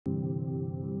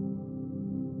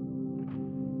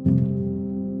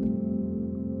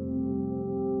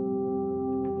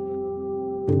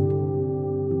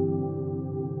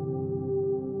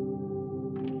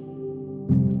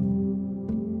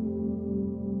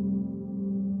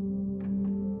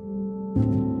My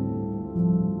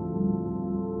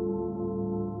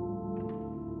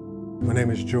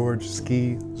name is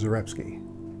Zarebski.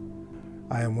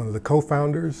 I am one of the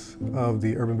co-founders of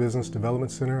the Urban Business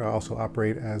Development Center. I also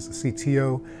operate as the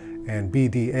CTO and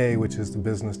BDA, which is the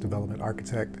Business Development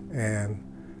Architect and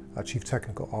Chief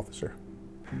Technical Officer.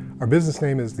 Our business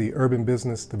name is the Urban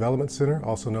Business Development Center,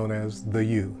 also known as the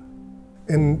U.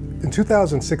 In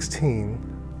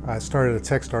 2016, I started a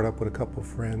tech startup with a couple of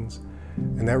friends,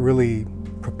 and that really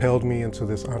propelled me into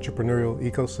this entrepreneurial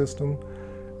ecosystem.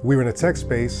 We were in a tech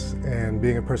space, and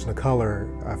being a person of color,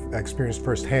 I experienced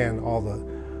firsthand all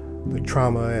the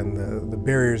trauma and the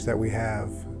barriers that we have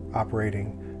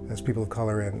operating as people of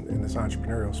color in this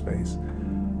entrepreneurial space.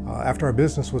 After our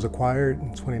business was acquired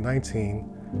in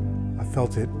 2019, I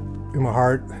felt it in my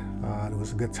heart. It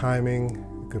was a good timing,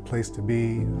 a good place to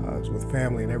be. I was with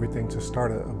family and everything to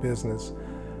start a business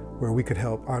where we could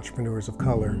help entrepreneurs of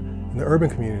color in the urban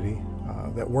community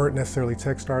that weren't necessarily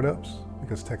tech startups,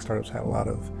 because tech startups had a lot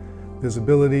of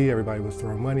visibility. Everybody was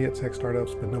throwing money at tech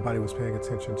startups, but nobody was paying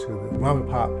attention to the mom and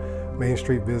pop Main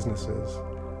Street businesses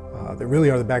that really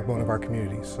are the backbone of our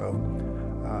community. So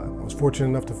I was fortunate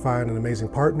enough to find an amazing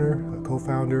partner, a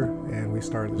co-founder, and we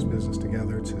started this business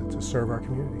together to serve our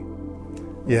community.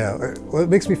 Yeah, well, it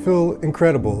makes me feel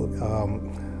incredible.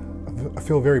 I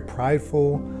feel very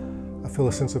prideful. I feel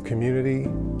a sense of community.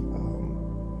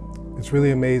 It's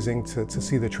really amazing to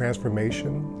see the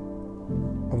transformation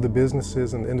of the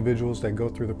businesses and the individuals that go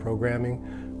through the programming.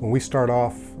 When we start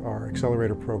off our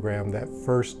accelerator program, that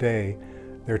first day,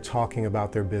 they're talking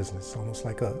about their business, almost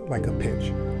like a pitch.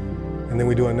 And then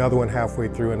we do another one halfway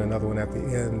through and another one at the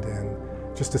end. And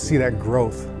just to see that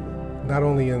growth, not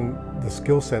only in the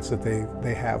skill sets that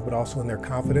they have, but also in their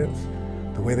confidence,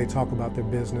 the way they talk about their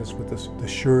business with the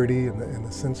surety and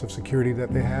the sense of security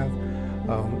that they have.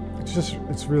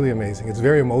 It's really amazing. It's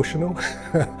very emotional.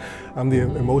 I'm the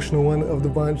emotional one of the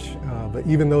bunch, but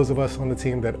even those of us on the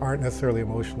team that aren't necessarily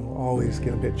emotional always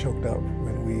get a bit choked up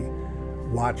when we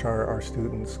watch our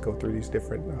students go through these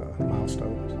different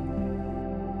milestones.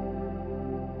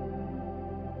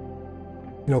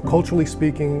 You know, culturally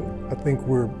speaking, I think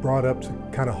we're brought up to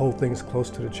kind of hold things close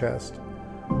to the chest,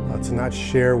 to not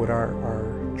share what our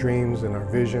dreams and our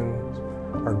visions,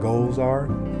 our goals are.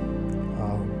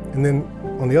 And then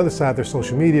on the other side, there's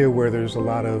social media, where there's a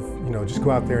lot of, just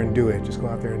go out there and do it, just go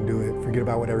out there and do it, forget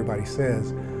about what everybody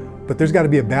says. But there's got to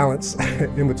be a balance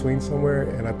in between somewhere,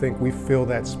 and I think we fill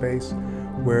that space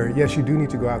where, yes, you do need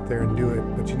to go out there and do it,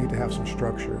 but you need to have some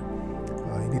structure.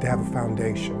 You need to have a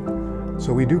foundation.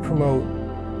 So we do promote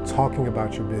talking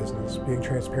about your business, being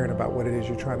transparent about what it is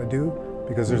you're trying to do,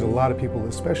 because there's a lot of people,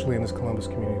 especially in this Columbus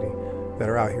community, that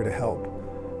are out here to help.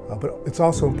 But it's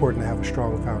also important to have a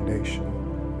strong foundation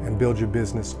and build your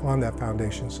business on that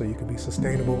foundation so you can be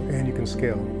sustainable and you can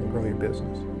scale and grow your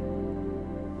business.